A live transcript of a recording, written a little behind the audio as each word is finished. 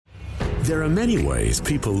There are many ways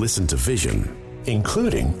people listen to Vision,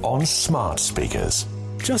 including on smart speakers.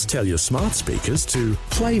 Just tell your smart speakers to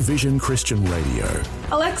play Vision Christian Radio.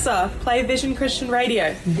 Alexa, play Vision Christian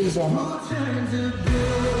Radio. Vision.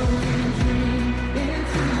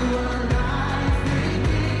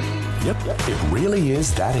 Yep, it really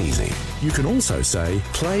is that easy. You can also say,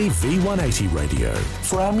 play V180 Radio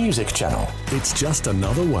for our music channel. It's just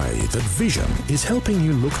another way that Vision is helping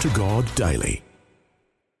you look to God daily.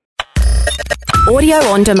 Audio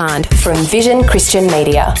on demand from Vision Christian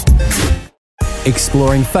Media.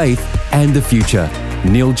 Exploring faith and the future.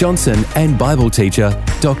 Neil Johnson and Bible teacher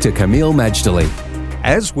Dr. Camille Majdali.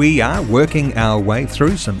 As we are working our way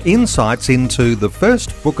through some insights into the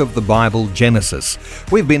first book of the Bible, Genesis,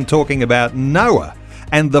 we've been talking about Noah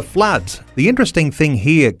and the flood. The interesting thing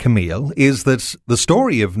here, Camille, is that the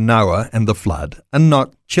story of Noah and the flood are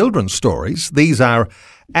not children's stories. These are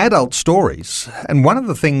adult stories. And one of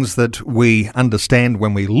the things that we understand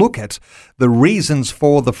when we look at the reasons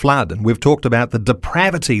for the flood, and we've talked about the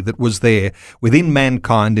depravity that was there within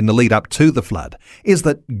mankind in the lead up to the flood, is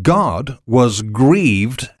that God was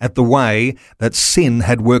grieved at the way that sin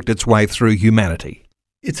had worked its way through humanity.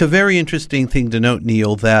 It's a very interesting thing to note,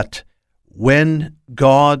 Neil, that when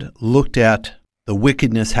God looked at the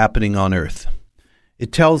wickedness happening on earth,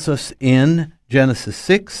 it tells us in Genesis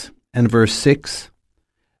 6 and verse 6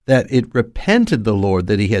 that it repented the Lord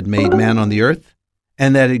that he had made man on the earth,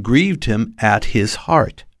 and that it grieved him at his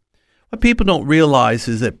heart. What people don't realize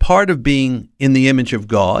is that part of being in the image of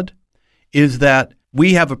God is that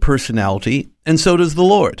we have a personality, and so does the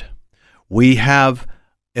Lord. We have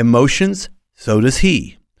emotions, so does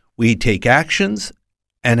he. We take actions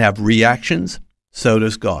and have reactions, so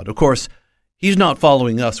does God. Of course, he's not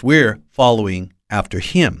following us, we're following after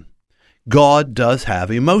him. God does have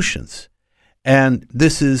emotions. And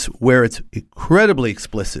this is where it's incredibly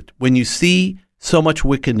explicit. When you see so much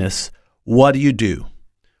wickedness, what do?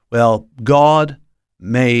 Well, God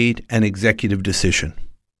made an executive decision.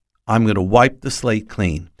 I'm going to wipe the slate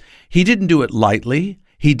clean. He didn't do it lightly.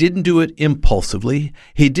 He didn't do it impulsively.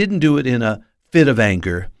 He didn't do it in a fit of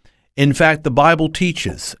anger. In fact, the Bible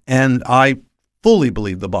teaches, and I fully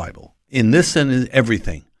believe the Bible, in this and in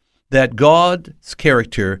everything, that God's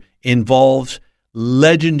character involves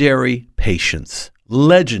legendary patience.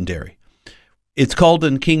 Legendary. It's called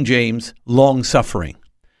in King James long-suffering.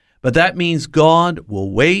 But that means God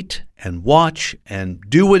will wait and watch and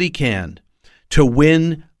do what he can to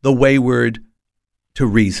win the wayward to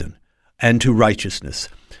reason and to righteousness.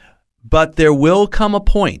 But there will come a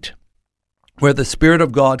point where the Spirit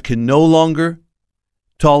of God can no longer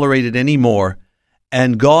tolerate it anymore,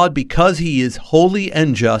 and God, because he is holy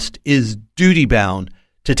and just, is duty-bound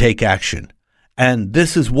to take action. And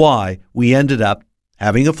this is why we ended up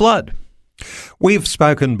having a flood. We've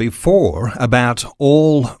spoken before about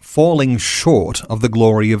all falling short of the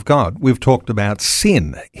glory of God. We've talked about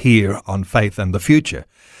sin here on Faith and the Future.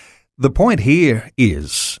 The point here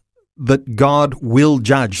is that God will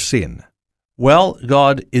judge sin. Well,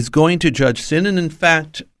 God is going to judge sin. And in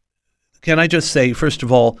fact, can I just say, first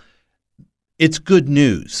of all, it's good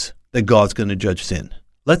news that God's going to judge sin.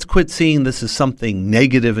 Let's quit seeing this as something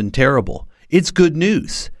negative and terrible. It's good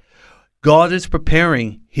news. God is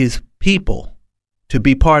preparing his people to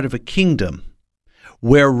be part of a kingdom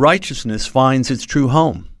where righteousness finds its true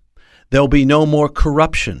home. There'll be no more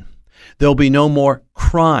corruption. There'll be no more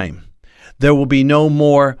crime. There will be no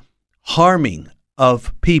more harming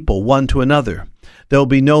of people one to another. There'll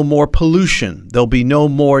be no more pollution. There'll be no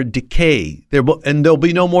more decay. And there'll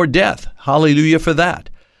be no more death. Hallelujah for that.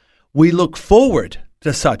 We look forward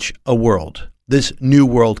to such a world, this new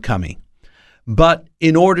world coming. But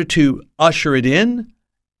in order to usher it in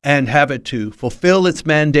and have it to fulfill its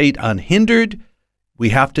mandate unhindered, we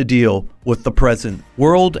have to deal with the present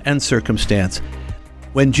world and circumstance.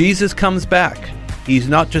 When Jesus comes back, he's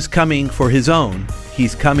not just coming for his own,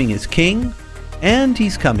 he's coming as king and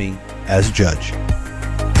he's coming as judge.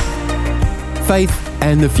 Faith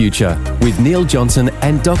and the Future with Neil Johnson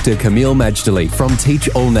and Dr. Camille Majdali from Teach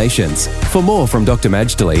All Nations. For more from Dr.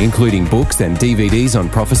 Majdali, including books and DVDs on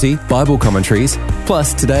prophecy, Bible commentaries,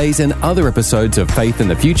 plus today's and other episodes of Faith and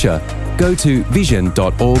the Future, go to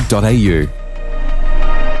vision.org.au.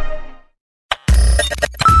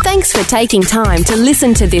 Thanks for taking time to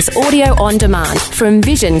listen to this audio on demand from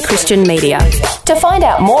Vision Christian Media. To find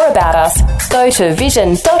out more about us, go to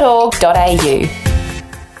vision.org.au.